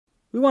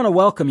We want to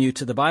welcome you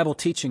to the Bible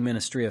teaching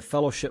ministry of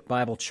Fellowship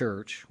Bible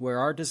Church, where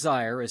our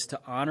desire is to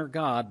honor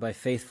God by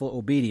faithful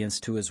obedience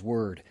to His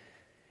Word.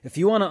 If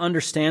you want to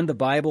understand the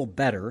Bible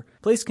better,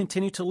 please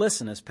continue to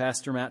listen as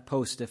Pastor Matt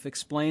Postiff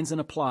explains and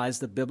applies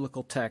the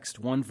biblical text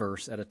one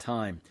verse at a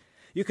time.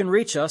 You can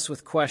reach us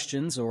with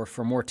questions or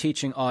for more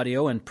teaching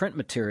audio and print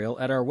material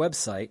at our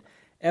website,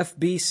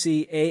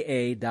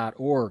 fbcaa.org.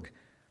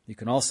 You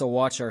can also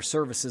watch our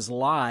services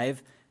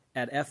live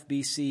at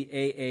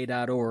fbcaa.org/live.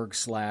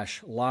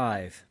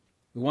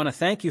 We want to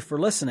thank you for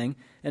listening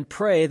and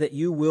pray that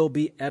you will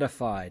be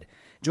edified.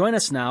 Join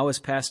us now as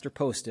Pastor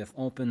Postiff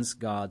opens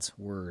God's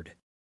Word.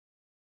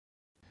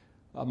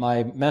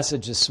 My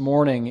message this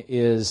morning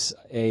is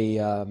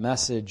a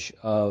message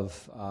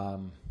of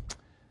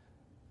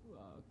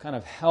kind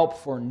of help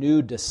for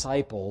new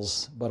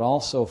disciples, but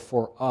also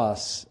for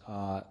us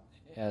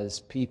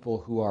as people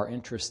who are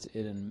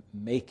interested in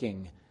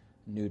making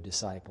new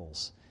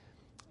disciples.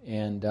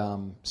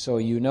 And so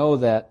you know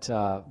that,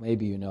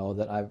 maybe you know,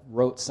 that I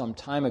wrote some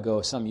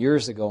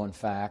years ago, in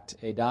fact,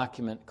 a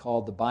document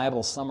called The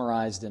Bible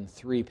Summarized in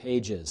 3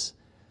 Pages.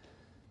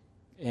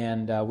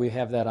 And we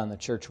have that on the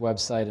church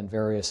website in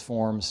various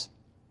forms.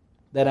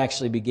 That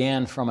actually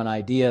began from an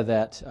idea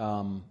that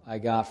I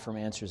got from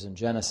Answers in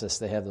Genesis.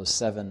 They have those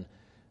 7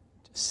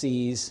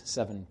 C's,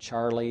 7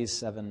 Charlies,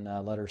 7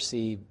 letter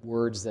C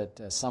words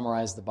that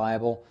summarize the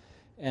Bible.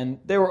 And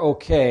they were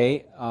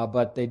okay,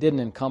 but they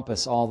didn't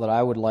encompass all that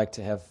I would like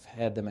to have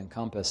had them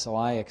encompass. So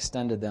I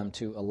extended them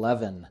to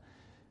 11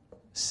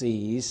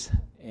 C's,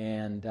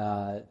 and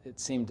it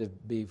seemed to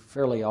be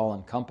fairly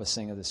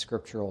all-encompassing of the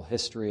scriptural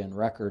history and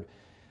record.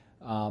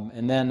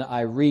 And then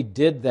I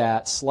redid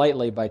that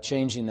slightly by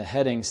changing the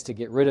headings to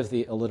get rid of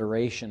the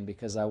alliteration,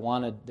 because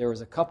there was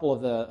a couple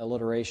of the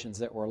alliterations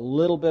that were a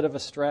little bit of a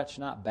stretch,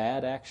 not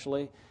bad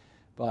actually,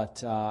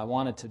 but I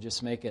wanted to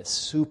just make it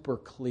super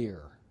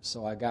clear.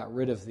 So I got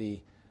rid of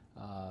the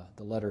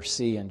letter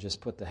C and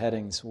just put the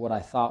headings, what I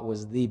thought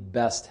was the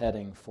best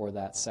heading for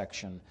that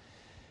section.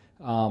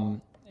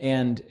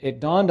 And it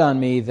dawned on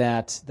me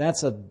that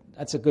that's a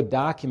good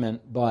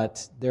document,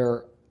 but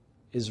there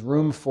is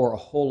room for a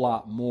whole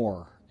lot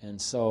more. And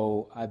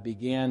so I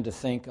began to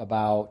think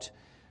about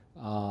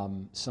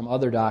some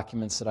other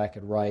documents that I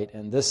could write,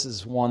 and this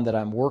is one that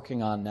I'm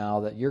working on now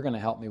that you're going to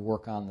help me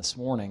work on this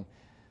morning.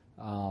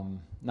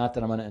 Not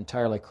that I'm going to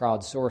entirely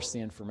crowdsource the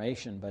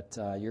information, but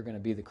you're going to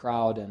be the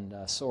crowd and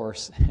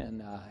source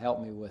and help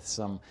me with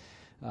some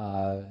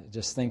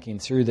just thinking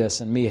through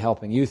this and me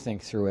helping you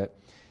think through it.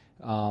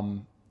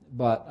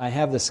 But I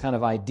have this kind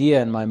of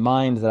idea in my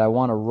mind that I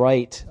want to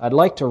write. I'd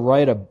like to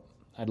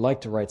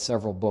write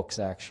several books,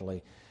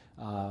 actually.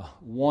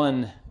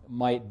 One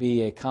might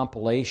be a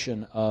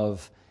compilation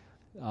of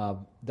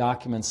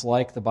documents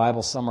like the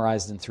Bible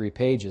Summarized in 3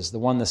 Pages. The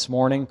one this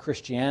morning,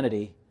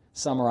 Christianity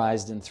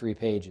Summarized in 3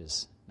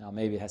 Pages. Now,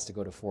 maybe it has to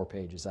go to 4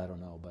 pages, I don't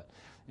know. But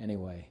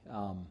anyway,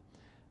 I'm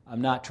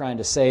not trying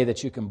to say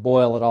that you can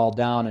boil it all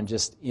down and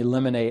just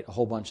eliminate a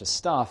whole bunch of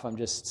stuff. I'm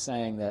just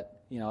saying that,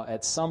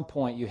 at some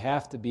point you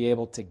have to be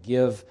able to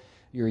give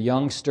your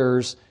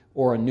youngsters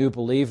or a new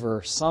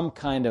believer some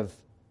kind of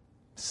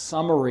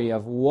summary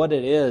of what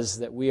it is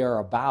that we are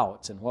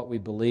about and what we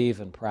believe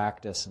and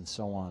practice and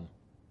so on.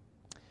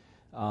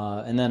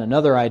 And then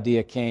another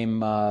idea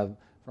came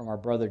from our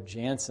brother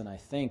Jansen, I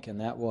think, and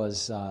that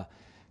was,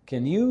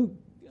 can you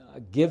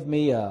give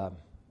me an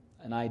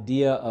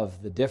idea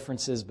of the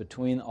differences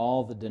between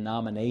all the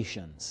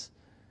denominations?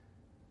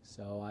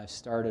 So I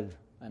started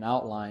an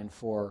outline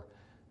for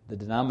the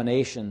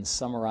denominations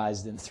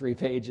summarized in 3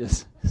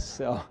 pages.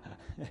 So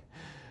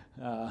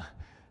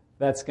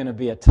that's going to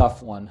be a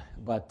tough one.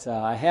 But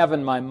I have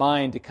in my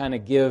mind to kind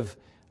of give,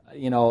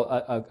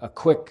 a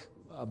quick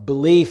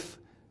belief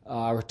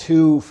or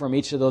two from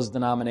each of those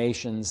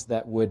denominations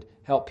that would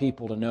help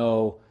people to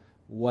know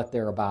what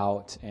they're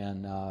about,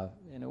 and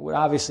it would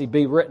obviously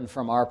be written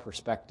from our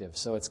perspective.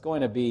 So it's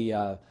going to be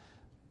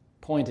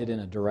pointed in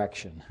a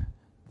direction,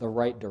 the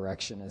right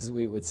direction, as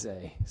we would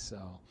say.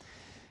 So,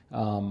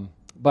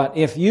 but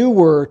if you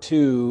were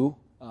to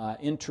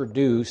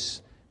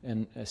introduce,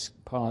 and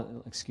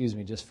excuse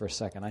me just for a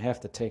second, I have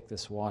to take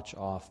this watch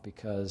off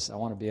because I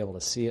want to be able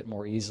to see it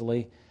more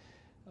easily.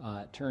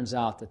 It turns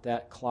out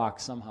that clock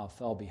somehow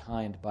fell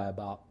behind by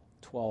about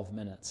 12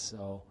 minutes,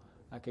 so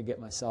I could get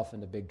myself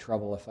into big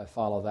trouble if I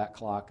follow that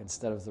clock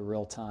instead of the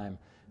real time.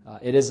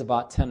 It is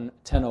about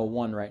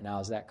 10:01 right now,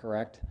 is that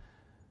correct?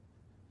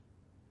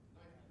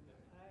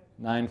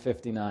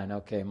 9:59,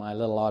 okay. My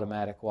little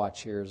automatic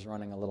watch here is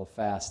running a little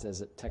fast,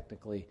 as it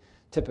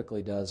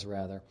typically does,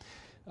 rather.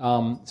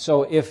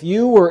 So if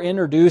you were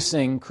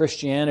introducing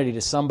Christianity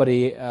to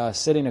somebody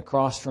sitting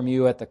across from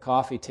you at the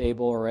coffee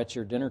table or at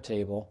your dinner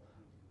table,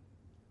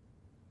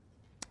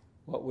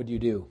 what would you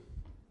do?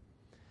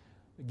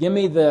 Give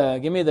me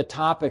the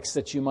topics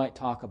that you might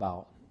talk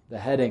about, the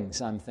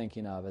headings I'm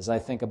thinking of. As I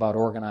think about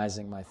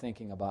organizing my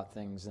thinking about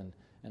things in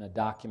a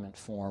document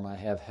form, I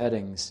have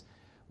headings.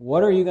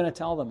 What are you going to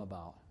tell them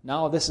about?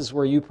 Now this is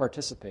where you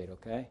participate,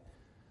 okay?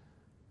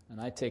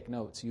 And I take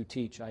notes. You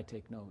teach, I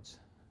take notes.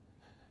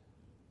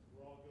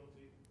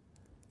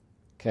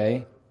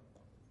 Okay.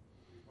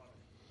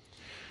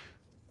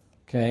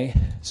 Okay.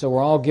 So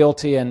we're all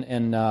guilty,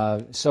 and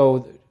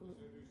so.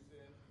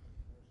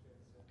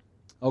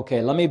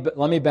 Okay. Let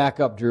me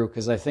back up, Drew,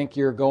 because I think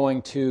you're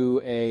going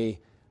to a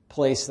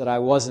place that I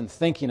wasn't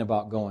thinking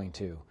about going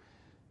to.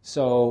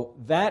 So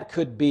that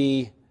could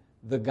be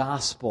the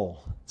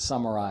gospel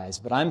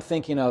summarized, but I'm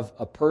thinking of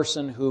a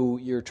person who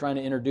you're trying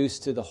to introduce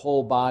to the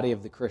whole body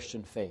of the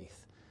Christian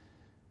faith.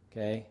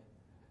 Okay?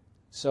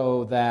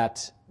 So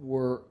that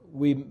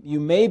you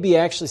may be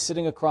actually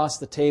sitting across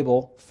the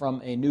table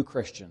from a new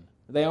Christian.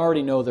 They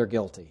already know they're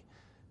guilty.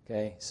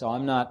 Okay? So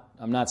I'm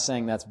not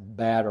saying that's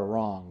bad or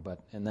wrong,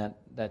 and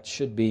that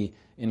should be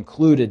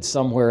included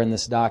somewhere in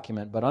this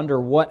document. But under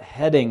what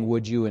heading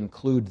would you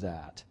include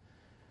that?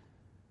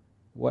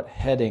 What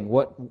heading?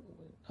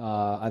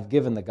 I've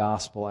given the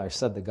gospel. I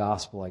said the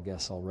gospel, I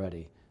guess,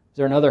 already. Is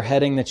there another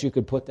heading that you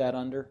could put that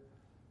under?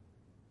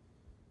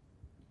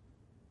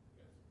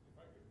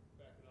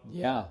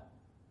 Yeah.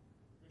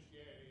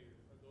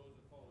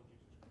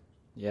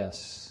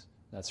 Yes,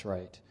 that's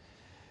right.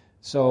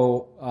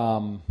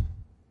 So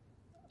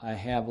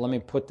let me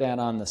put that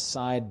on the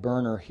side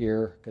burner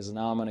here, because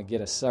now I'm going to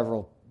get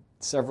several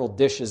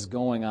dishes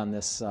going on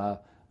this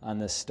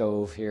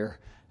stove here.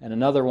 And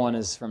another one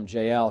is from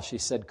JL. She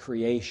said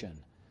creation.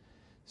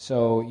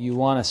 So you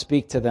want to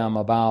speak to them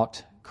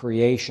about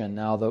creation.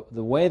 Now,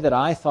 the way that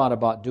I thought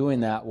about doing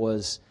that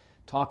was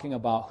talking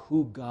about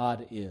who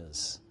God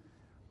is.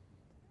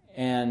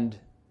 And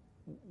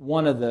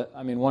one of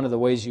the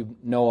ways you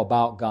know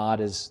about God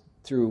is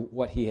through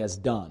what He has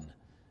done.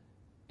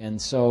 And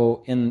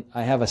so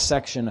I have a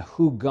section,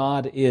 who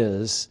God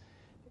is,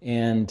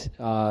 and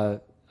I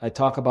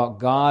talk about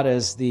God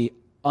as the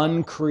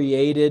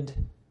uncreated,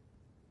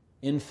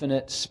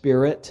 infinite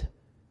Spirit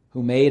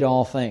who made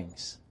all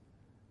things.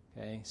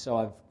 Okay,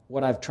 so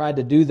what I've tried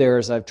to do there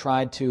is I've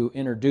tried to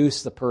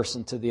introduce the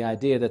person to the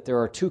idea that there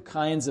are two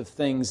kinds of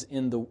things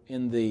in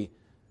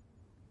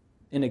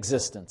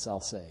existence, I'll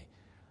say.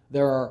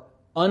 There are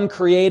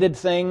uncreated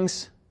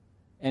things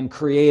and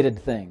created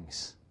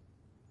things.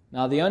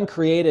 Now, the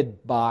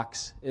uncreated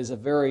box is a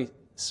very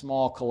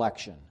small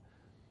collection.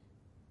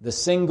 The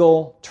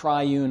single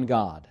triune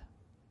God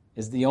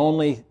is the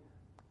only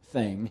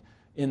thing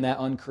in that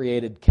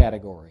uncreated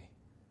category.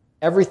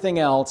 Everything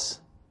else,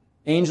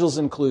 angels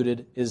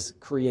included, is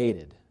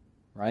created,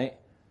 right?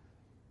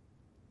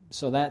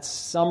 So that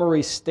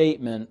summary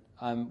statement,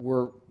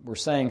 we're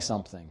saying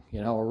something.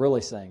 We're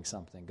really saying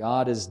something.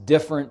 God is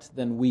different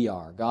than we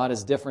are. God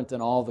is different than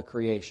all the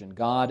creation.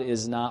 God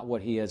is not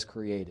what He has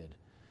created.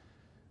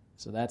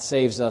 So that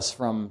saves us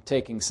from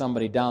taking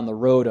somebody down the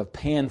road of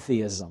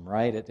pantheism,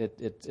 right?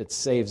 It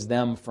saves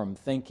them from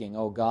thinking,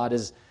 oh, God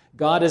is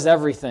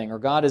everything, or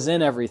God is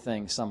in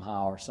everything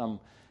somehow, or some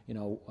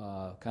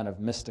kind of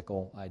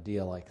mystical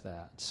idea like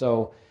that.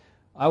 So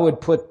I would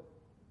put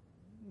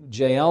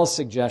JL's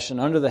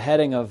suggestion under the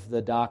heading of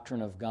the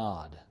doctrine of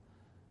God.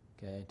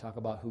 Okay, talk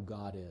about who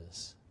God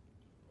is.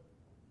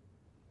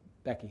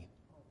 Becky.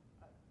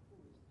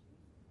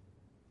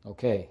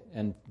 Okay,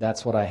 and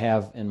that's what I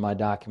have in my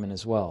document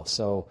as well.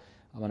 So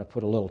I'm going to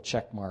put a little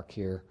check mark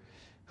here.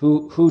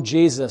 Who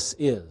Jesus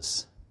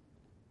is.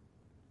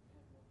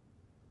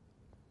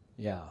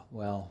 Yeah,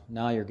 well,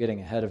 now you're getting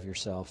ahead of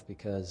yourself,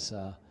 because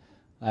I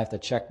have to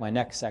check my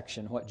next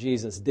section, what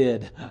Jesus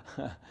did.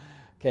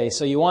 Okay,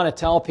 so you want to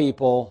tell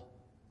people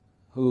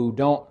who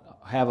don't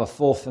have a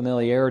full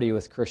familiarity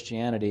with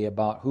Christianity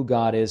about who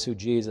God is, who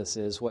Jesus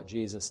is, what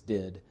Jesus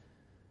did.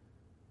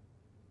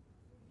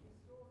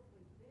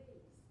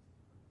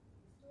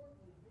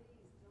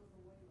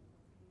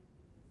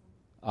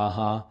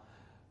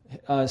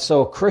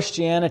 So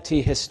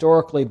Christianity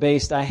historically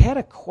based, I had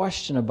a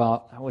question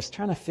about, I was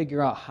trying to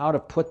figure out how to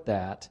put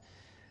that.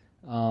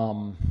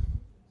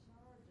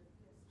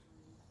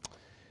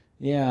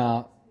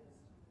 Yeah.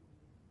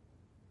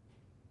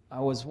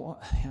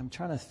 I'm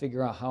trying to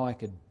figure out how I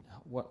could,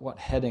 what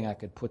heading I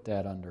could put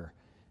that under.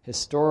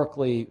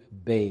 Historically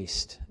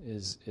based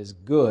is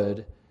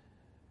good.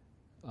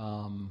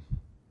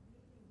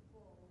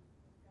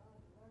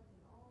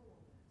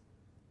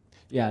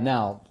 Yeah,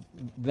 now,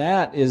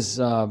 that is,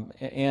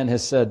 Anne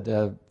has said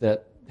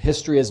that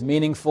history is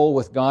meaningful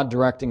with God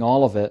directing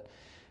all of it.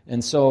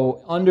 And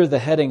so under the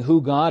heading who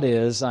God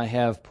is, I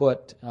have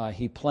put,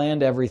 He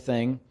planned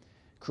everything,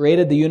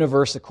 created the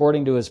universe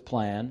according to His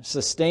plan,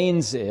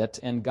 sustains it,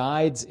 and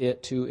guides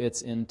it to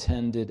its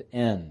intended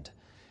end.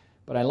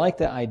 But I like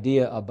the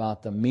idea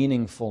about the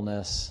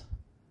meaningfulness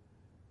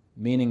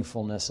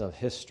of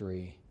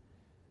history.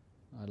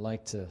 I'd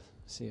like to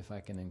see if I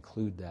can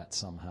include that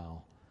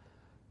somehow.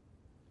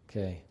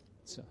 Okay,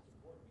 so. JL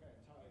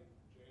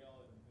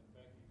and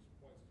Becky's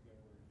points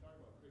together. We're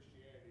talking about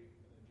Christianity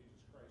and then Jesus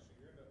Christ. So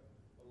you're in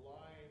a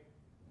line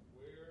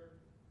where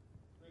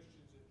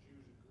Christians and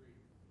Jews agree,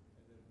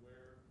 and then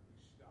where we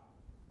stop.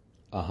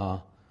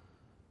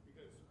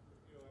 Because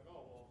you're like,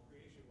 oh, well,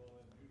 creation, well,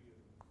 then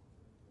Judaism.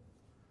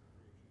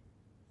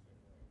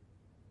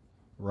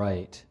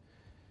 Right.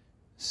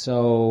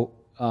 So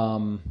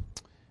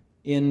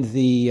In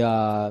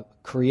the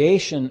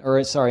creation,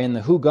 or sorry, in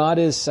the Who God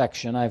Is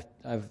section, I've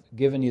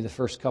given you the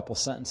first couple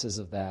sentences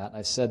of that.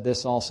 I said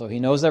this also: He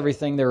knows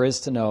everything there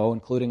is to know,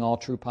 including all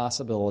true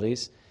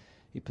possibilities.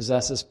 He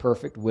possesses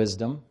perfect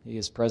wisdom. He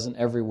is present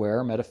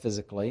everywhere,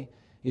 metaphysically.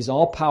 He's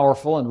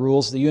all-powerful and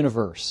rules the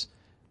universe.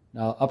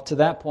 Now, up to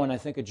that point, I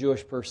think a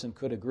Jewish person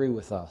could agree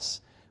with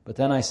us. But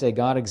then I say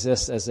God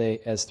exists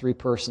as three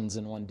persons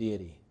in one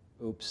deity.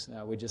 Oops,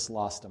 we just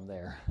lost him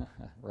there,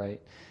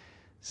 right?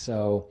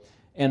 So,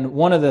 and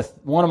one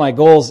of my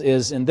goals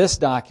is in this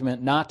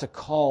document not to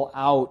call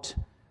out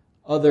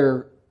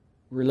other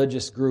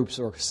religious groups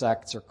or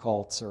sects or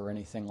cults or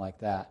anything like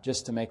that,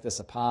 just to make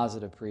this a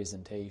positive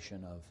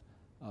presentation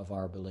of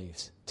our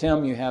beliefs.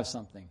 Tim, you have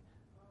something.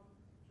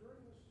 During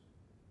this,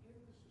 in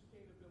the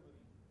sustainability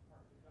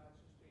part, that God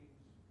sustains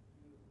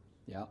the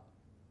universe. Yeah.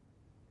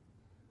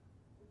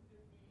 Wouldn't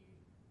it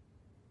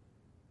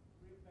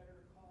be better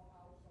to call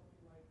out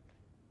something like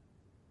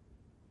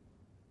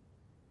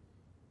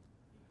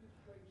He gives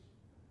grace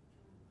to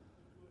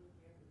the good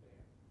and the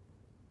bad?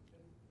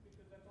 And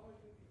because that's always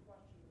going to be a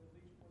question, at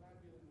least when I'm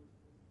dealing with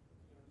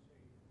the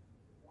unsaved.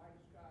 Why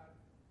does God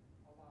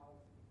allow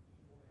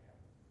evil to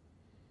happen?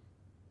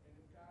 And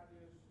if God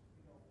is,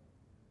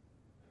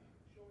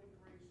 showing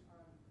grace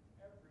on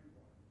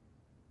everyone,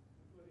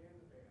 the good and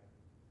the bad,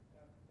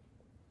 that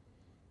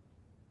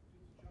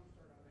gives a jump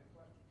start on that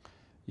question.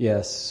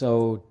 Yes,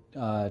 so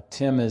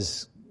Tim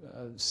is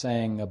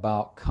saying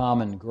about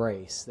common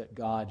grace, that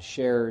God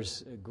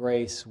shares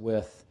grace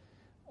with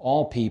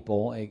all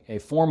people, a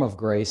form of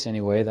grace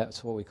anyway,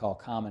 that's what we call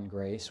common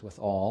grace with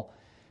all.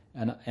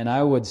 And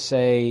I would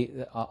say,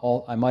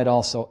 I might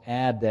also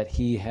add that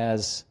he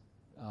has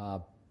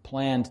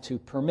planned to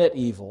permit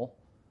evil.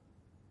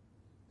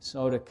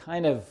 So to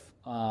kind of,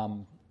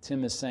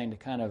 Tim is saying, to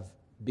kind of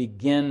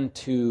begin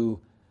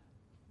to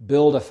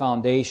build a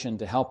foundation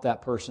to help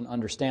that person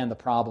understand the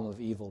problem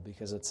of evil,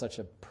 because it's such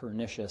a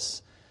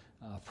pernicious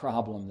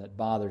problem that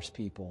bothers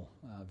people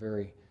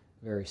very,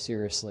 very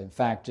seriously. In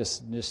fact,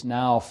 just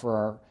now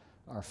for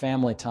our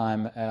family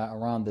time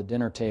around the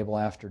dinner table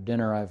after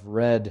dinner, I've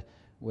read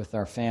with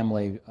our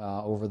family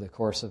over the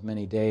course of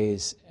many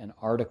days an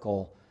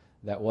article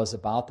that was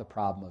about the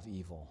problem of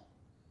evil.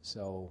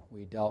 So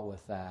we dealt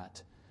with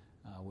that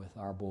with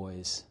our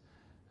boys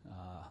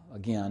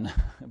again,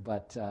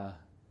 but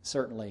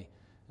certainly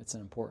it's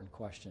an important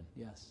question.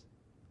 Yes?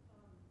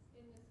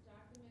 In this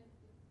document,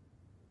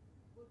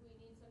 would we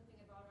need something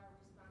about our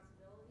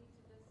responsibility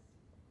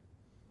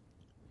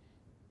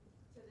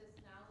to this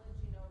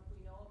knowledge? If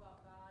we know about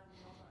God, we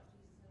know about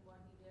Jesus and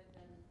what He did,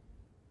 then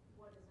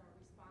what is our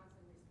response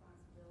and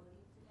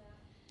responsibility to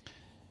that?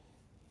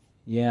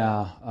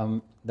 Yeah,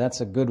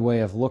 that's a good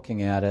way of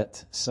looking at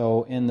it.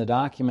 So in the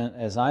document,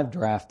 as I've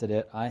drafted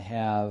it, I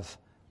have...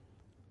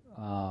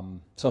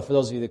 so for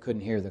those of you that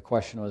couldn't hear, the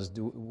question was,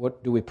 do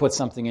we put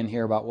something in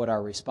here about what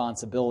our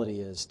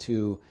responsibility is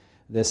to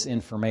this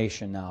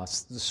information now?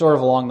 It's sort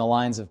of along the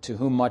lines of, to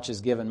whom much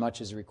is given, much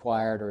is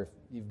required, or if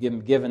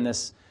you've given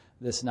this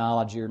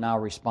knowledge, you're now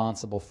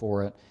responsible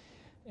for it.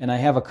 And I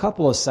have a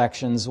couple of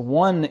sections.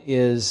 One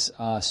is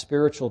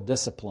spiritual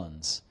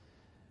disciplines.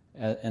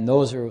 And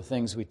those are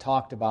things we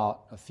talked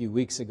about a few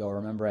weeks ago.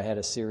 Remember, I had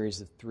a series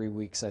of 3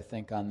 weeks, I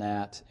think, on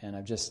that. And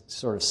I've just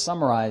sort of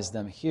summarized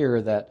them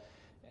here, that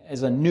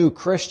as a new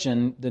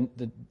Christian,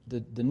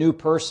 the new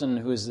person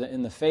who is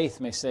in the faith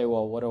may say,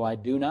 well, what do I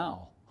do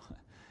now?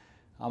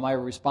 How am I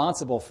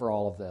responsible for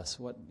all of this?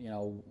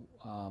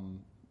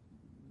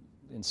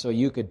 And so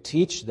you could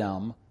teach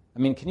them. I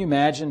mean, can you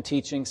imagine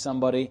teaching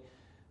somebody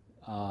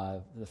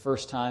the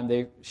first time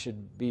they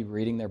should be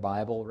reading their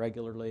Bible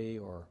regularly,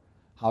 or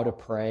how to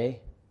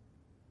pray?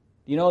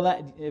 You know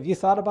that? Have you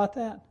thought about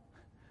that?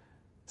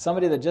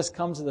 Somebody that just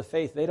comes to the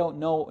faith, they don't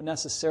know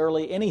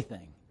necessarily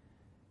anything.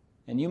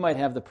 And you might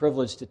have the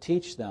privilege to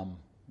teach them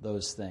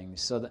those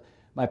things. So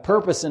my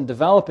purpose in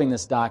developing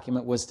this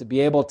document was to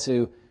be able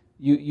to,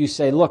 you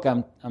say, look,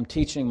 I'm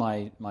teaching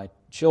my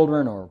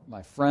children or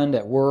my friend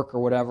at work or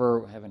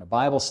whatever, having a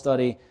Bible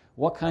study.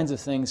 What kinds of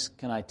things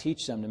can I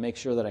teach them to make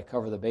sure that I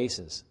cover the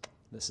bases?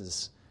 This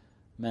is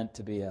meant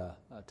to be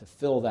to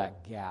fill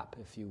that gap,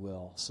 if you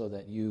will, so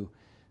that you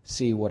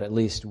see what at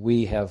least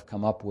we have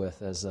come up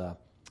with as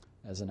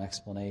an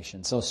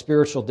explanation. So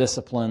spiritual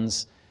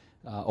disciplines,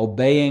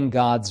 obeying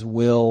God's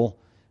will,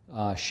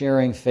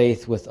 sharing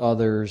faith with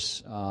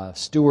others,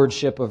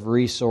 stewardship of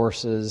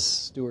resources,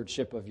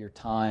 stewardship of your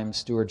time,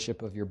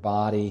 stewardship of your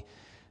body.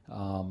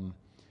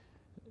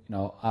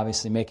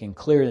 Obviously making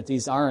clear that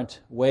these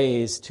aren't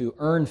ways to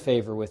earn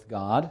favor with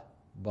God,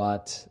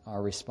 but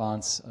our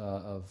response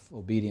of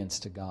obedience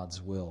to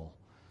God's will.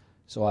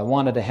 So I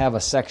wanted to have a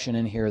section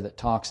in here that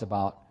talks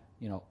about,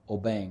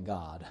 obeying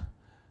God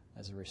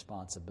as a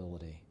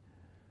responsibility.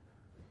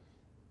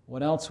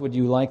 What else would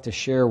you like to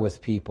share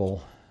with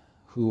people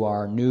who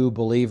are new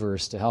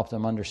believers to help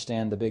them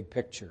understand the big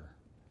picture?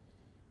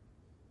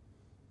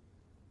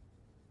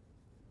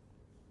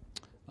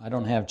 I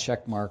don't have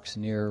check marks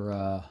near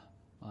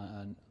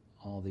on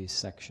all these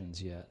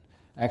sections yet.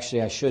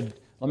 Actually, I should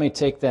let me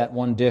take that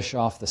one dish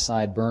off the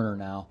side burner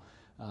now.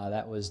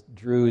 That was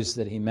Drew's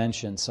that he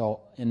mentioned.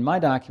 So in my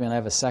document, I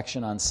have a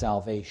section on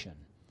salvation.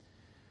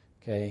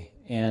 Okay,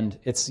 and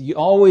it's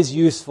always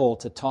useful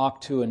to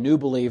talk to a new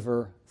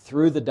believer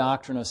through the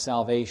doctrine of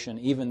salvation,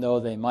 even though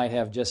they might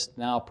have just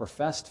now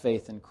professed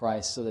faith in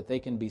Christ, so that they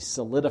can be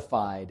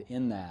solidified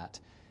in that.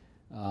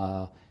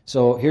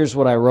 So here's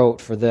what I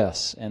wrote for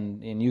this,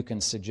 and you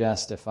can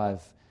suggest if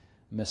I've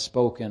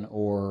misspoken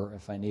or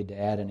if I need to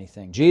add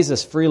anything.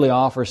 Jesus freely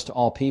offers to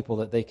all people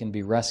that they can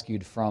be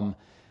rescued from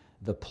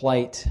the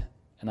plight,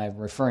 and I'm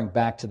referring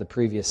back to the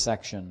previous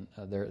section,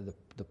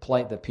 the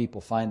plight that people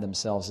find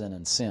themselves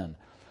in sin.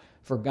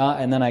 For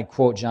God, and then I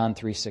quote John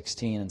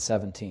 3:16 and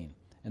 17.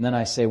 And then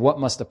I say, what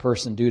must a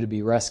person do to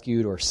be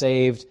rescued or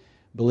saved?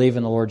 Believe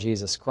in the Lord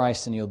Jesus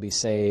Christ and you'll be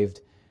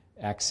saved.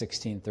 Acts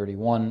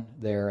 16:31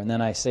 there. And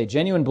then I say,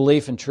 genuine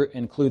belief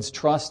includes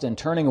trust and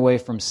turning away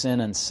from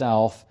sin and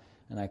self.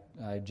 And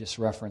I just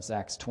referenced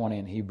Acts 20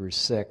 and Hebrews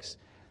 6.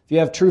 If you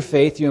have true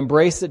faith, you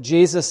embrace that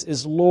Jesus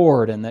is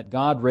Lord and that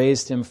God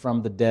raised him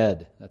from the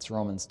dead. That's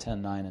Romans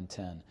 10:9 and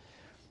 10.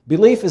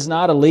 Belief is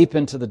not a leap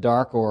into the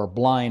dark or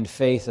blind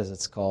faith, as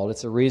it's called.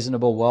 It's a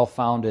reasonable,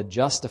 well-founded,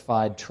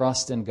 justified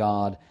trust in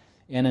God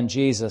and in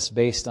Jesus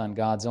based on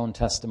God's own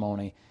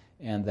testimony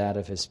and that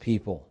of his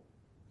people.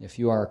 If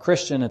you are a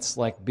Christian, it's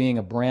like being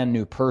a brand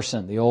new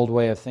person. The old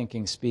way of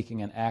thinking,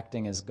 speaking, and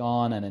acting is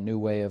gone, and a new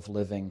way of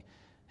living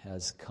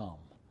has come.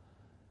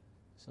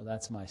 So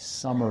that's my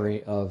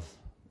summary of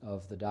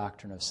the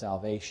doctrine of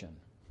salvation.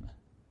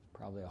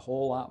 Probably a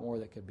whole lot more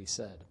that could be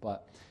said.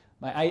 But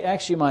my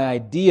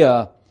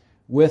idea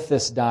with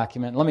this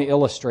document, let me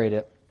illustrate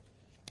it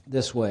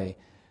this way.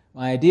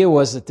 My idea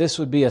was that this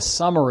would be a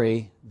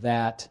summary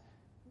that,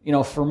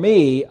 for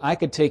me, I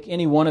could take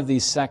any one of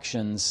these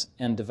sections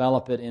and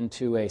develop it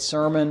into a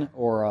sermon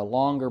or a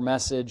longer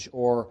message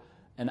or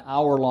an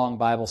hour-long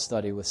Bible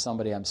study with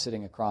somebody I'm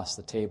sitting across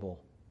the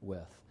table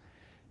with.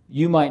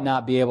 You might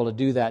not be able to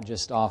do that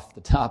just off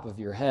the top of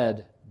your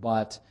head,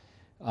 but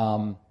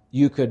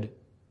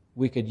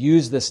we could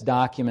use this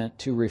document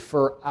to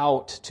refer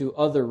out to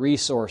other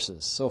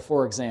resources. So,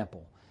 for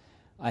example,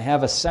 I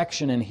have a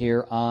section in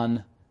here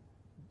on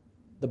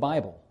the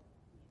Bible.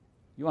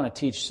 You want to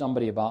teach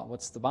somebody about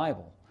what's the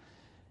Bible.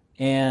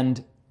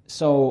 And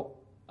so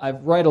I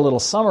write a little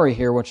summary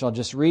here, which I'll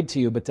just read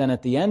to you, but then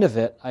at the end of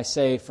it, I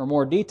say, for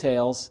more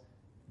details,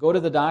 go to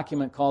the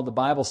document called The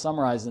Bible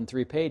Summarized in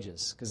 3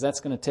 pages, because that's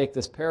going to take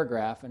this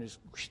paragraph and just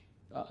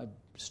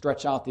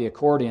stretch out the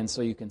accordion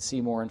so you can see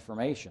more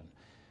information.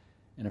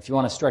 And if you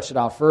want to stretch it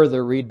out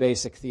further, read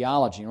basic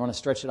theology. You want to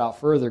stretch it out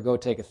further, go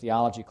take a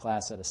theology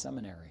class at a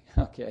seminary.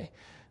 Okay,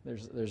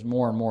 there's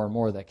more and more and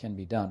more that can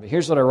be done. But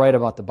here's what I write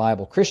about the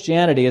Bible.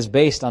 Christianity is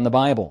based on the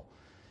Bible.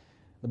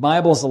 The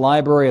Bible is a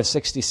library of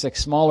 66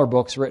 smaller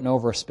books written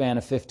over a span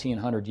of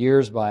 1,500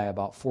 years by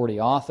about 40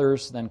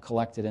 authors, then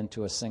collected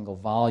into a single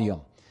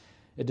volume.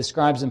 It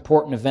describes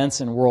important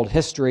events in world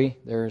history.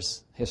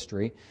 There's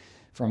history.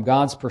 From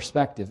God's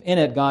perspective. In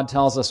it, God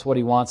tells us what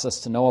he wants us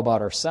to know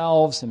about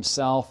ourselves,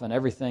 himself, and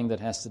everything that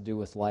has to do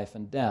with life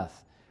and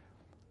death.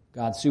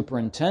 God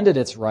superintended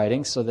its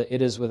writing so that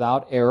it is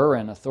without error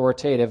and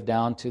authoritative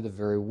down to the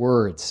very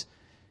words.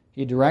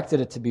 He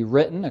directed it to be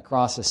written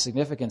across a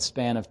significant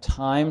span of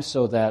time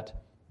so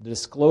that the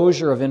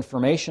disclosure of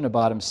information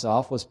about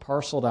himself was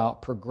parceled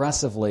out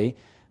progressively,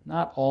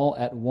 not all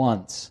at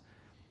once.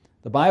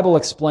 The Bible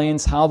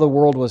explains how the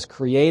world was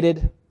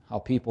created, how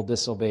people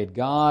disobeyed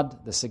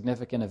God, the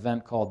significant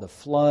event called the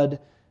flood,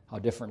 how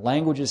different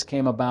languages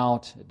came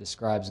about. It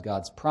describes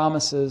God's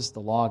promises, the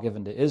law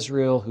given to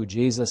Israel, who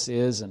Jesus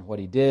is and what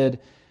he did,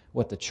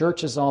 what the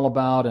church is all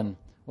about, and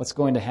what's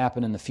going to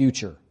happen in the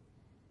future.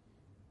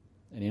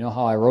 And you know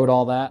how I wrote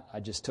all that?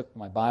 I just took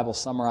my Bible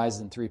Summarized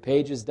in 3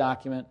 pages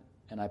document,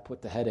 and I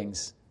put the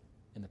headings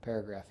in the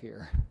paragraph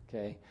here.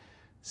 Okay?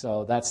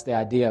 So that's the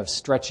idea of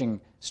stretching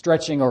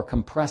or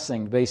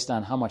compressing based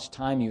on how much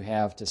time you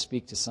have to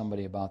speak to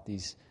somebody about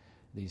these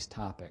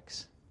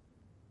topics.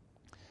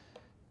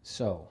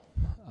 So,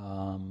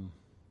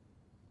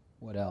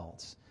 what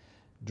else?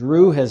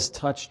 Drew has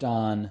touched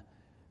on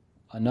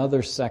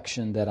another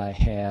section that I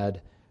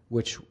had,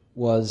 which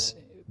was,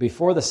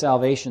 before the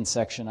salvation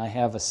section, I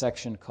have a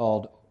section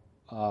called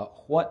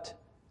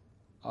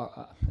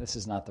this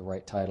is not the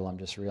right title, I'm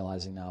just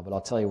realizing now, but I'll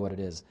tell you what it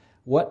is.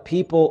 What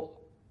people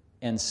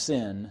and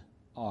sin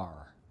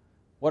are.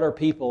 What are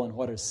people and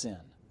what is sin?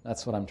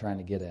 That's what I'm trying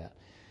to get at.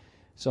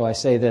 So I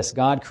say this: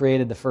 God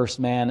created the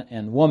first man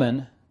and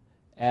woman,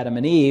 Adam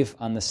and Eve,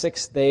 on the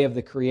 6th day of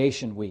the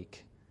creation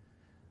week.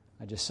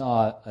 I just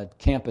saw a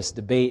campus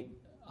debate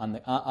on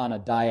a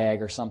diag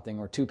or something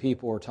where 2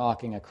 people were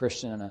talking, a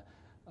Christian and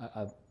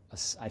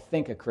I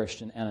think a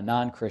Christian and a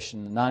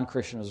non-Christian. The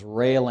non-Christian was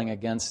railing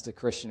against the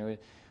Christian.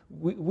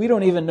 We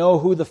don't even know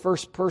who the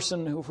first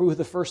person, who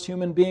the first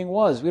human being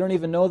was. We don't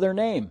even know their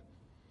name.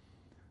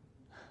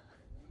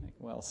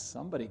 Well,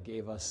 somebody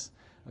gave us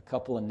a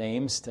couple of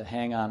names to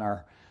hang on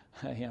our,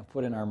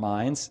 put in our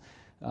minds.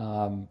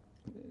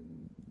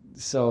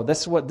 So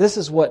this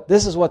is what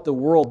the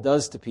world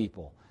does to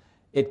people.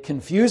 It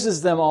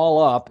confuses them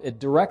all up. It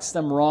directs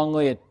them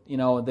wrongly.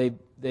 They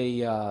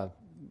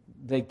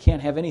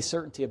can't have any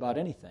certainty about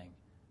anything.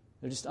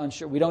 They're just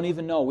unsure. We don't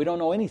even know. We don't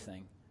know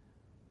anything.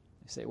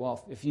 They say,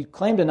 well, if you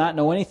claim to not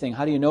know anything,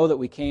 how do you know that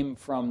we came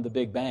from the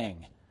Big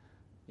Bang?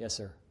 Yes,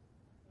 sir. And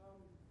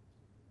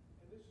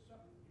this is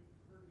something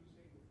you've heard me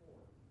say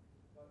before,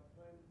 but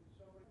when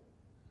somebody,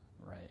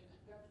 Right.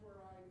 that's where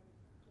it's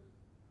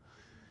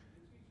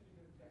easy to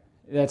get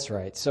attacked. That's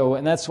right. So,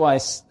 and that's why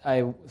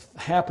I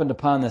happened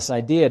upon this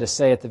idea to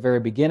say at the very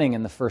beginning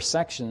in the first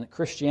section that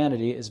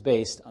Christianity is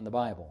based on the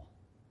Bible.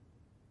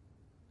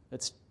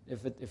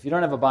 If you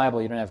don't have a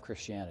Bible, you don't have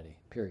Christianity,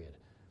 period.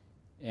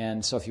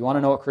 And so if you want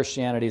to know what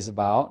Christianity is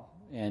about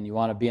and you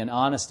want to be an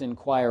honest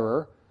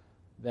inquirer,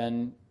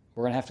 then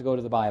we're going to have to go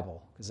to the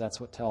Bible because that's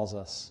what tells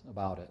us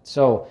about it.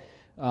 So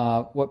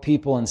what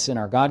people in sin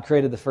are. God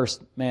created the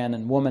first man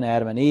and woman,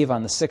 Adam and Eve,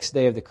 on the sixth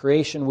day of the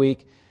creation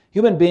week.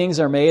 Human beings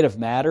are made of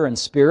matter and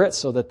spirit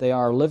so that they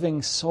are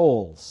living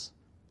souls.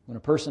 When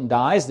a person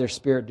dies, their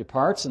spirit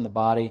departs and the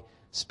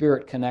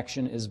body-spirit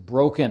connection is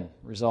broken,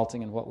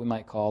 resulting in what we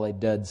might call a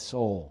dead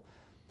soul.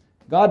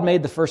 God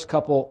made the first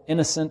couple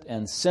innocent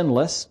and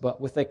sinless, but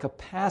with a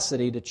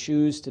capacity to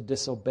choose to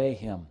disobey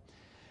Him.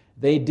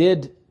 They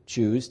did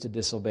choose to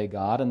disobey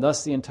God, and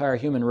thus the entire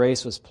human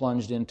race was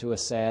plunged into a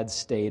sad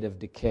state of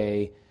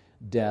decay,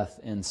 death,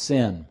 and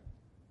sin.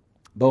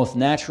 Both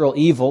natural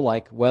evil,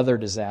 like weather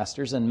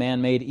disasters, and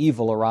man-made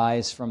evil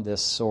arise from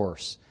this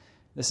source.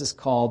 This is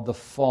called the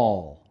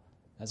fall.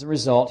 As a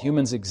result,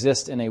 humans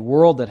exist in a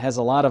world that has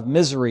a lot of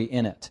misery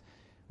in it.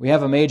 We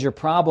have a major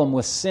problem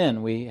with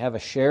sin. We have a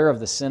share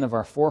of the sin of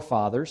our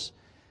forefathers.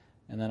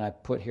 And then I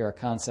put here a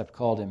concept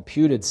called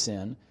imputed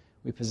sin.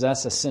 We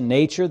possess a sin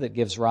nature that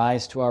gives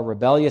rise to our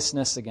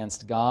rebelliousness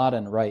against God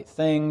and right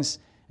things.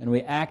 And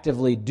we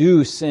actively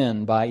do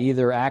sin by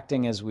either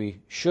acting as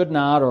we should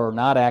not or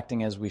not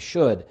acting as we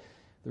should.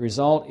 The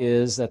result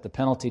is that the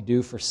penalty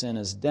due for sin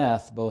is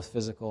death, both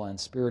physical and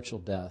spiritual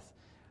death.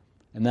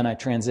 And then I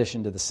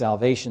transition to the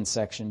salvation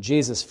section.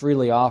 Jesus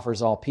freely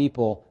offers all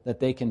people that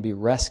they can be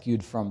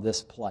rescued from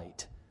this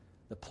plight,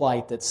 the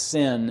plight that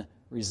sin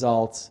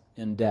results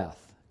in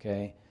death.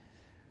 Okay?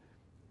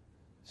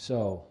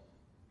 So,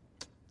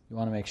 you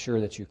want to make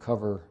sure that you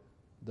cover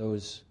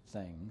those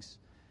things.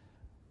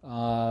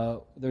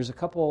 There's a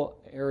couple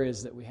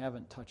areas that we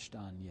haven't touched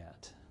on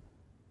yet.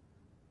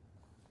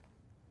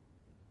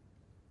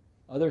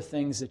 Other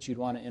things that you'd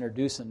want to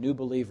introduce a new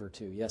believer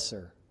to. Yes,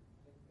 sir.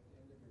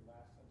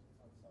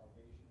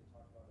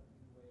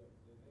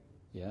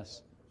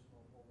 Yes.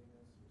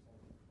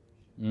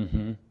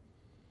 Mm-hmm.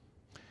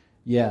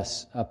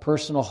 Yes,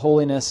 personal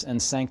holiness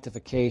and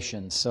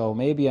sanctification. So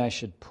maybe I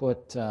should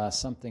put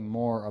something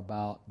more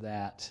about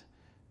that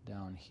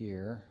down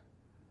here.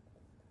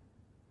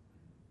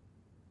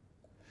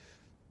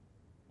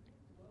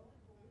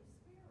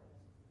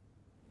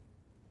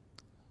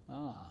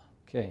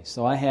 Okay.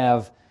 So I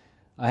have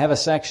a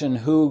section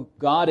who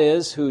God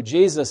is, who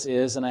Jesus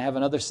is, and I have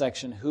another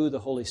section who the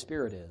Holy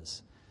Spirit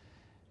is.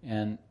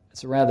 And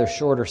it's a rather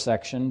shorter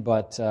section,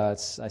 but I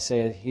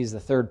say He's the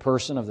third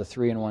person of the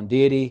three-in-one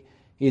deity.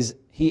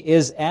 He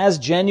is as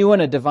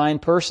genuine a divine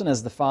person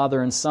as the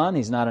Father and Son.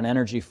 He's not an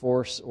energy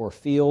force or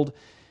field.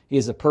 He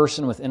is a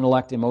person with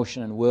intellect,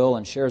 emotion, and will,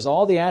 and shares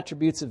all the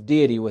attributes of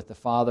deity with the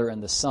Father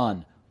and the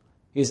Son.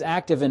 He is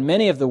active in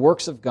many of the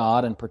works of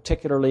God, and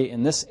particularly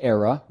in this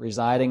era,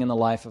 residing in the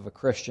life of a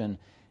Christian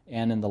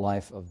and in the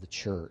life of the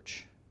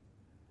church.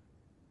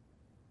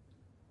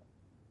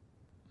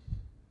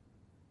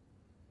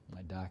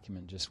 My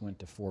document just went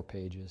to 4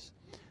 pages.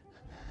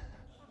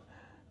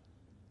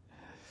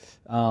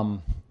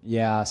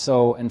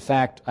 So in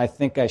fact, I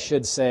think I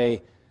should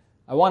say,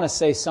 I want to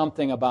say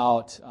something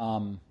about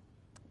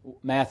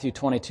Matthew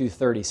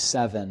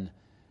 22:37,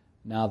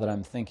 now that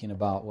I'm thinking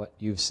about what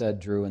you've said,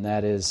 Drew, and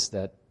that is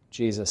that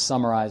Jesus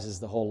summarizes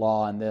the whole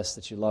law in this,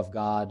 that you love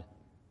God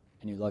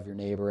and you love your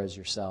neighbor as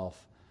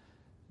yourself.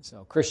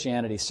 So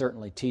Christianity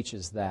certainly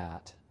teaches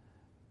that,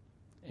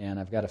 and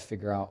I've got to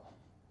figure out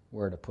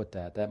where to put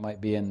that. That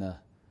might be in the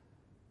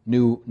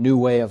new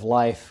way of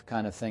life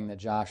kind of thing that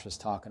Josh was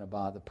talking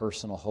about, the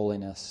personal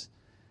holiness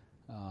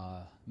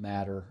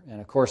matter.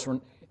 And of course,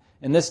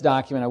 in this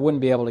document, I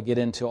wouldn't be able to get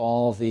into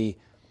all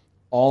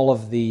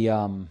of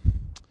the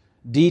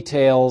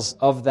details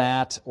of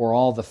that or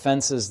all the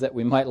fences that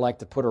we might like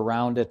to put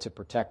around it to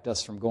protect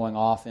us from going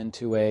off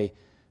into a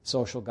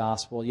social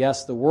gospel.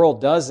 Yes, the world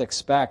does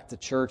expect the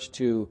church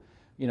to,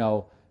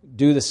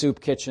 do the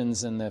soup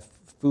kitchens and the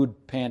food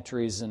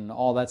pantries and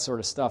all that sort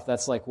of stuff.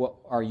 That's like what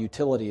our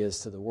utility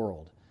is to the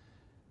world.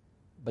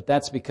 But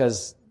that's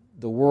because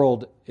the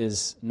world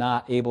is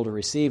not able to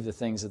receive the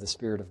things of the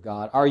Spirit of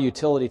God. Our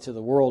utility to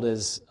the world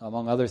is,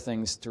 among other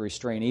things, to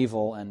restrain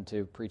evil and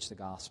to preach the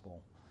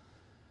gospel,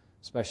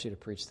 especially to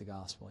preach the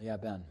gospel. Yeah,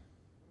 Ben.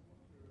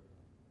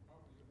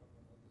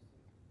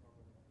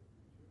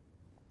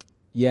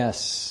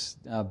 Yes,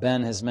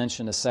 Ben has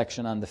mentioned a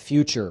section on the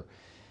future.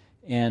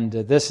 And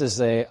this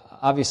is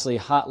obviously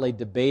hotly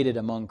debated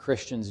among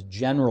Christians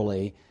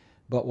generally,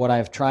 but what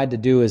I've tried to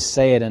do is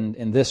say it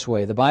in this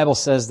way. The Bible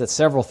says that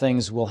several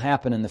things will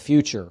happen in the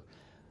future.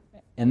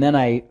 And then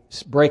I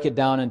break it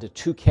down into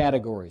two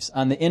categories.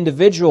 On the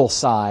individual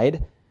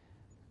side,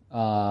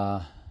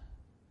 the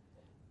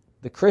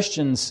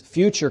Christian's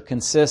future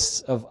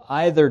consists of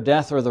either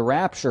death or the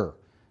rapture,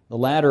 the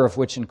latter of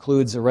which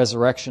includes a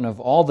resurrection of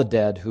all the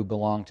dead who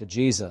belong to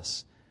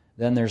Jesus.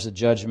 Then there's a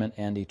judgment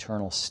and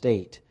eternal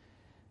state.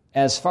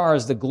 As far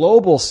as the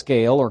global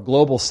scale or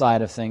global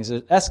side of things,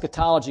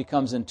 eschatology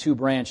comes in two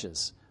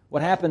branches.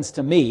 What happens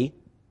to me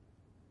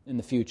in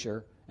the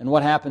future and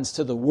what happens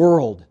to the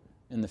world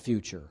in the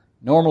future.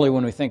 Normally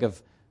when we think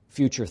of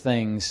future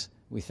things,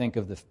 we think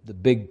of the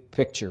big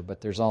picture,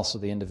 but there's also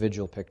the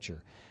individual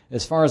picture.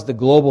 As far as the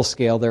global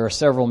scale, there are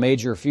several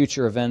major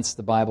future events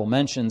the Bible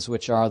mentions,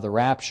 which are the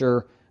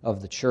rapture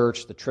of the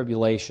church, the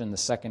tribulation, the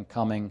second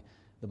coming,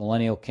 the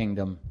millennial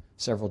kingdom,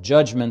 several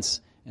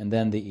judgments, and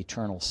then the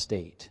eternal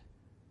state.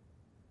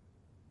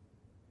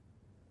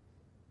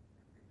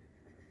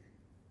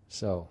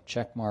 So,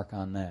 check mark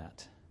on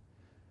that.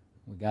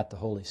 We got the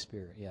Holy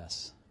Spirit,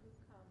 yes.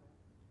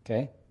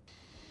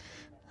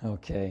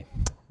 Okay,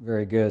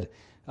 very good.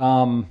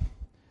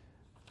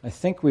 I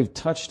think we've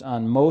touched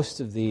on most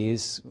of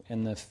these.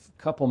 In the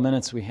couple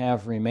minutes we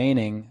have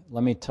remaining,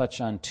 let me touch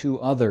on two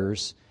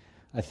others.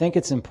 I think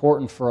it's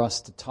important for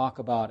us to talk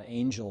about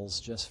angels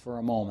just for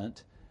a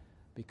moment,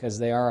 because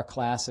they are a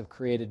class of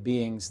created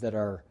beings that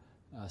are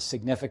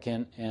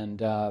significant, and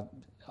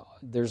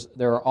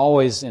there are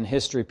always in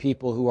history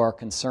people who are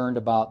concerned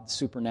about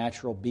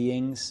supernatural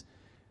beings.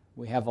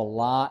 We have a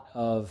lot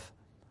of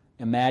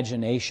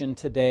imagination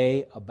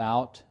today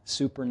about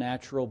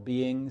supernatural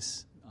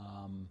beings.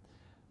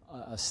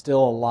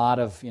 Still a lot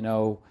of,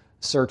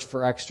 search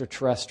for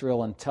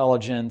extraterrestrial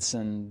intelligence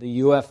and the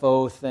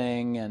UFO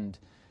thing, and,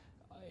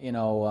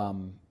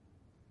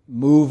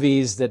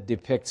 movies that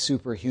depict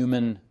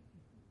superhuman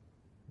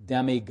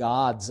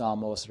demigods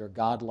almost, or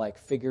godlike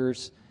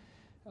figures.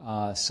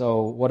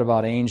 So what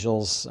about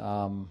angels?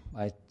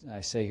 I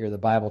say here the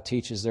Bible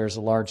teaches there's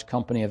a large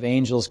company of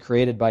angels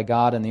created by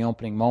God in the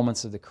opening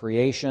moments of the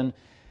creation.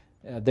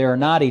 They are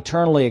not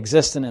eternally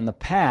existent in the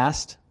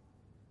past,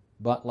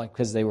 but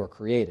because they were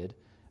created.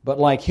 But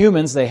like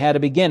humans, they had a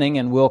beginning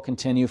and will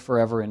continue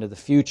forever into the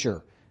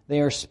future.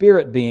 They are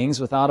spirit beings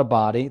without a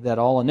body that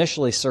all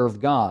initially served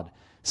God.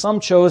 Some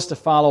chose to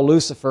follow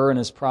Lucifer in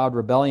his proud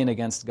rebellion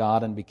against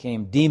God and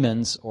became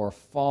demons or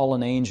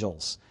fallen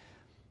angels.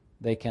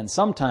 They can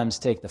sometimes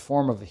take the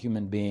form of a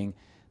human being.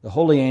 The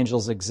holy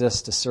angels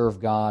exist to serve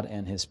God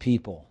and His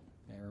people.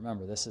 And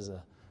remember, this is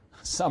a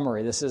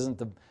summary. This isn't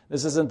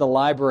the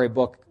library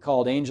book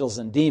called Angels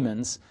and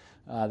Demons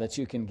that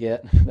you can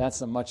get.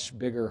 That's a much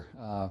bigger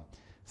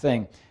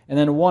thing. And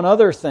then one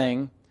other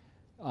thing,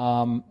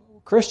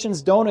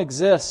 Christians don't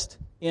exist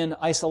in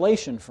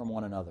isolation from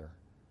one another.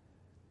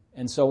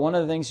 And so one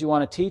of the things you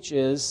want to teach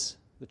is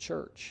the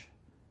church.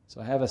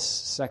 So I have a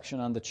section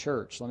on the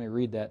church. Let me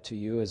read that to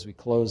you as we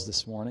close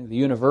this morning. The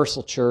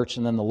universal church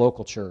and then the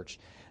local church.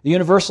 The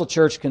universal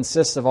church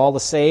consists of all the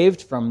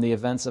saved from the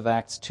events of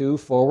Acts 2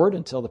 forward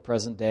until the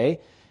present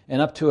day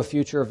and up to a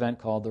future event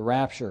called the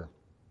rapture.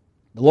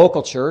 The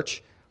local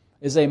church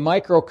is a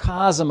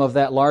microcosm of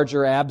that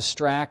larger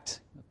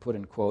abstract, put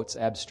in quotes,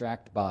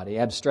 abstract body.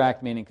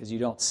 Abstract meaning because you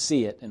don't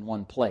see it in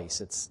one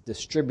place. It's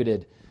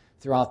distributed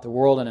throughout the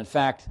world and in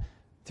fact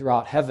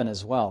throughout heaven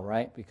as well,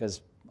 right?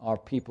 Because our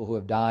people who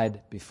have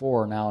died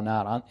before are now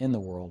not in the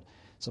world.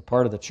 So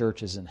part of the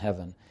church is in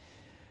heaven.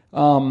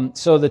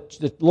 So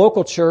the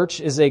local church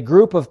is a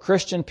group of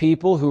Christian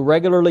people who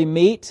regularly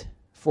meet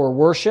for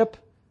worship,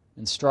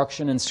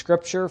 instruction in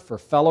Scripture, for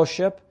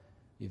fellowship,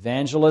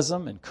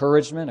 evangelism,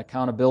 encouragement,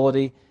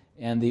 accountability,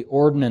 and the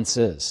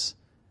ordinances.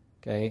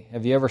 Okay,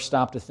 have you ever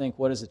stopped to think,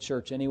 what is a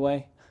church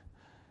anyway?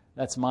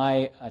 That's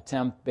my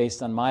attempt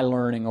based on my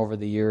learning over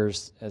the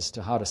years as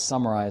to how to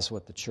summarize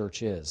what the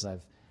church is.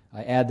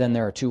 I add then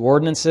there are two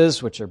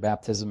ordinances, which are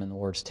baptism and the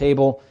Lord's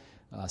table,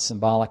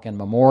 symbolic and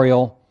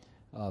memorial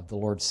of the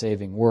Lord's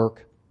saving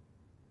work.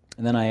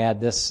 And then I add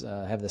this,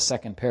 have the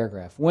second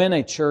paragraph. When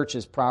a church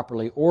is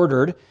properly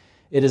ordered,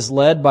 it is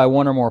led by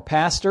one or more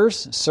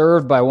pastors,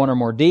 served by one or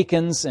more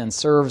deacons, and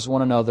serves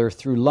one another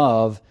through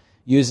love,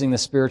 using the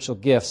spiritual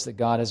gifts that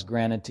God has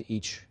granted to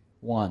each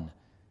one,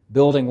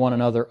 building one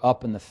another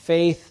up in the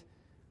faith,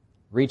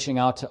 reaching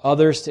out to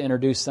others to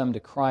introduce them to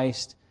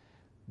Christ.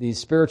 These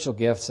spiritual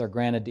gifts are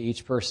granted to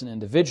each person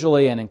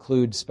individually and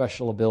include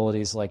special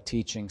abilities like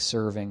teaching,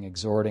 serving,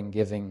 exhorting,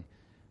 giving,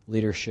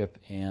 leadership,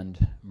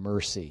 and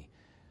mercy.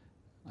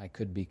 I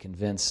could be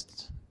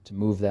convinced to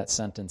move that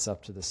sentence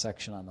up to the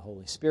section on the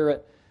Holy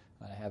Spirit,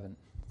 but I haven't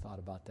thought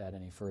about that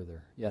any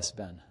further. Yes,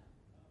 Ben?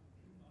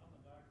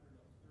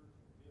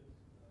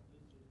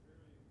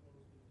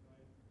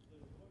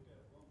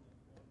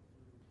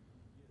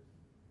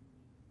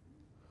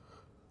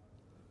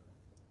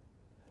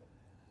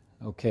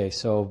 Okay,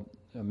 so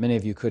many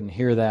of you couldn't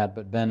hear that,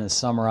 but Ben is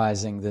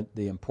summarizing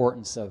the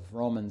importance of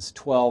Romans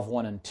 12,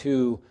 1 and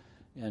 2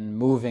 and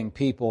moving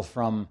people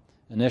from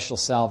initial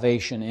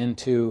salvation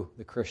into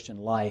the Christian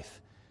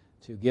life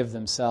to give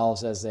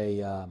themselves as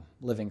a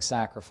living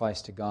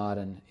sacrifice to God,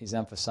 and he's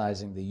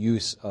emphasizing the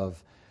use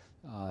of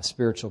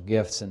spiritual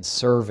gifts and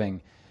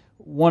serving.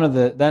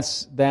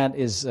 That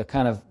is a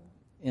kind of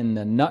in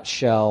the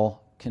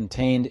nutshell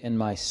contained in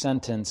my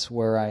sentence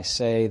where I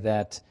say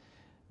that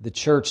the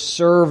church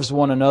serves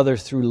one another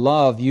through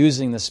love,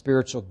 using the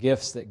spiritual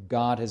gifts that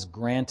God has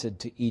granted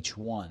to each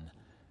one.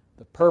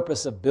 The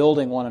purpose of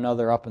building one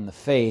another up in the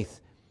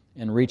faith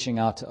and reaching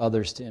out to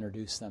others to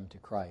introduce them to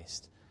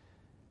Christ.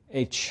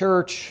 A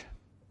church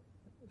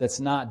that's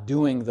not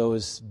doing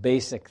those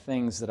basic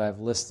things that I've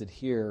listed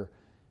here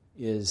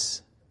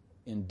is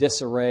in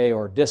disarray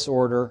or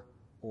disorder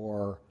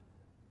or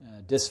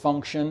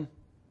dysfunction,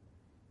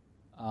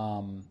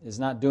 is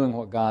not doing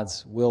what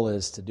God's will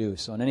is to do.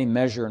 So in any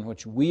measure in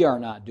which we are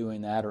not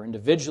doing that, or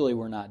individually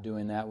we're not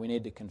doing that, we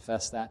need to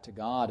confess that to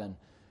God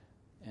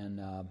and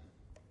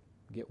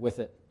get with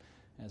it,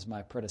 as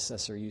my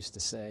predecessor used to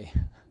say.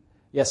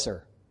 Yes,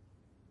 sir.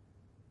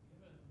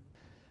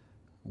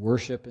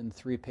 Worship in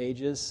 3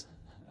 pages.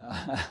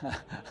 I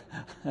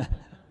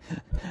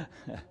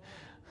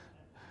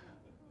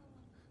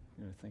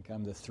think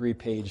I'm the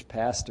 3-page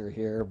pastor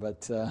here,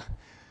 but I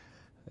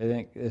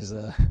think there's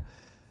a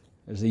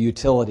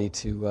utility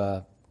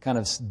to kind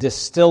of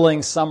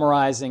distilling,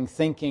 summarizing,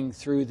 thinking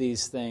through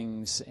these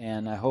things,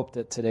 and I hope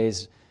that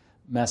today's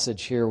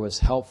message here was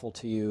helpful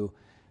to you.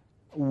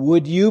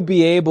 Would you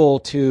be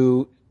able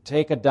to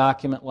take a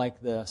document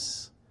like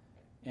this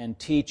and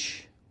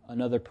teach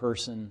another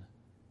person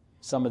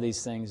some of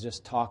these things?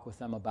 Just talk with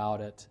them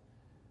about it.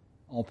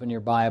 Open your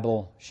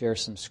Bible, share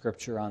some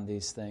scripture on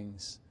these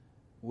things.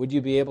 Would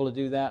you be able to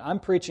do that? I'm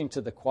preaching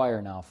to the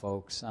choir now,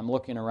 folks. I'm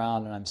looking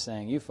around and I'm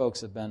saying, you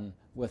folks have been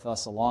with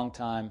us a long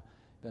time,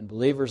 been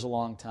believers a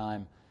long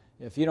time.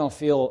 If you don't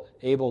feel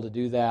able to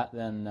do that,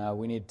 then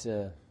we need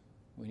to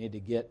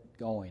get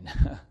going.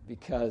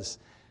 Because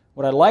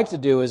what I'd like to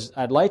do is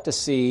I'd like to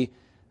see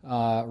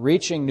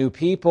reaching new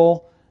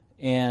people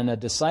and a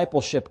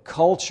discipleship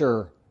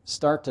culture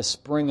start to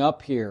spring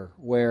up here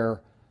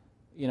where,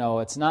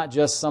 it's not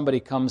just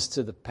somebody comes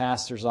to the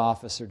pastor's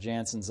office or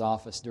Jansen's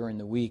office during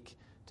the week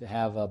to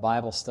have a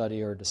Bible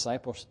study or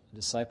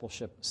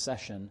discipleship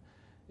session.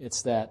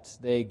 It's that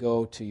they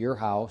go to your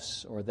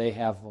house or they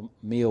have a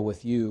meal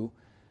with you,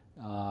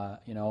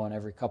 and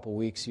every couple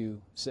weeks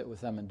you sit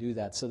with them and do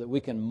that so that we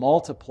can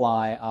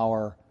multiply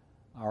our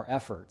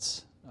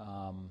efforts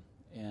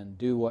and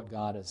do what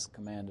God has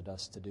commanded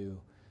us to do.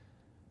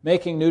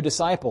 Making new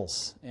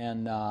disciples.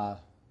 And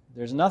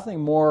there's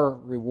nothing more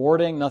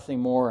rewarding, nothing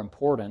more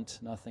important,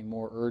 nothing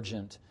more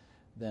urgent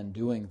than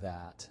doing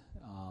that.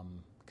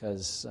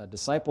 Because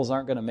disciples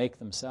aren't going to make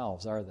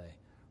themselves, are they?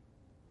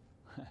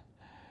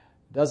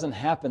 It doesn't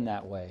happen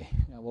that way.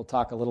 We'll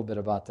talk a little bit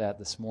about that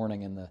this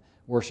morning in the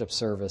worship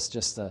service.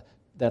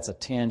 That's a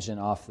tangent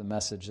off the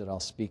message that I'll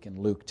speak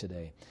in Luke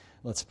today.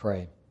 Let's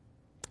pray.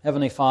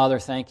 Heavenly Father,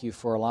 thank you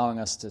for allowing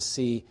us to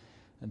see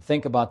and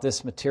think about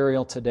this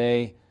material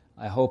today.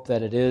 I hope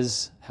that it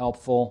is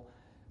helpful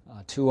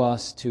to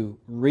us to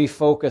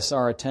refocus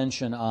our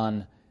attention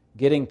on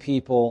getting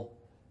people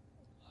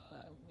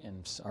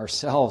and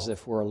ourselves,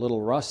 if we're a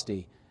little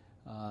rusty,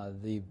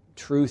 the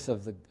truth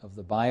of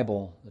the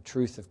Bible, the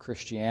truth of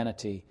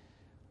Christianity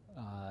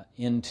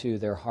into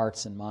their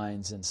hearts and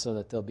minds, and so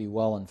that they'll be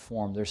well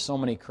informed. There's so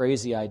many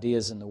crazy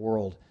ideas in the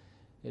world.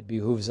 It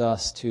behooves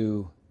us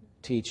to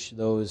teach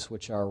those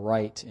which are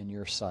right in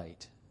your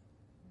sight.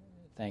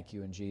 Thank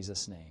you in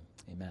Jesus' name.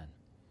 Amen.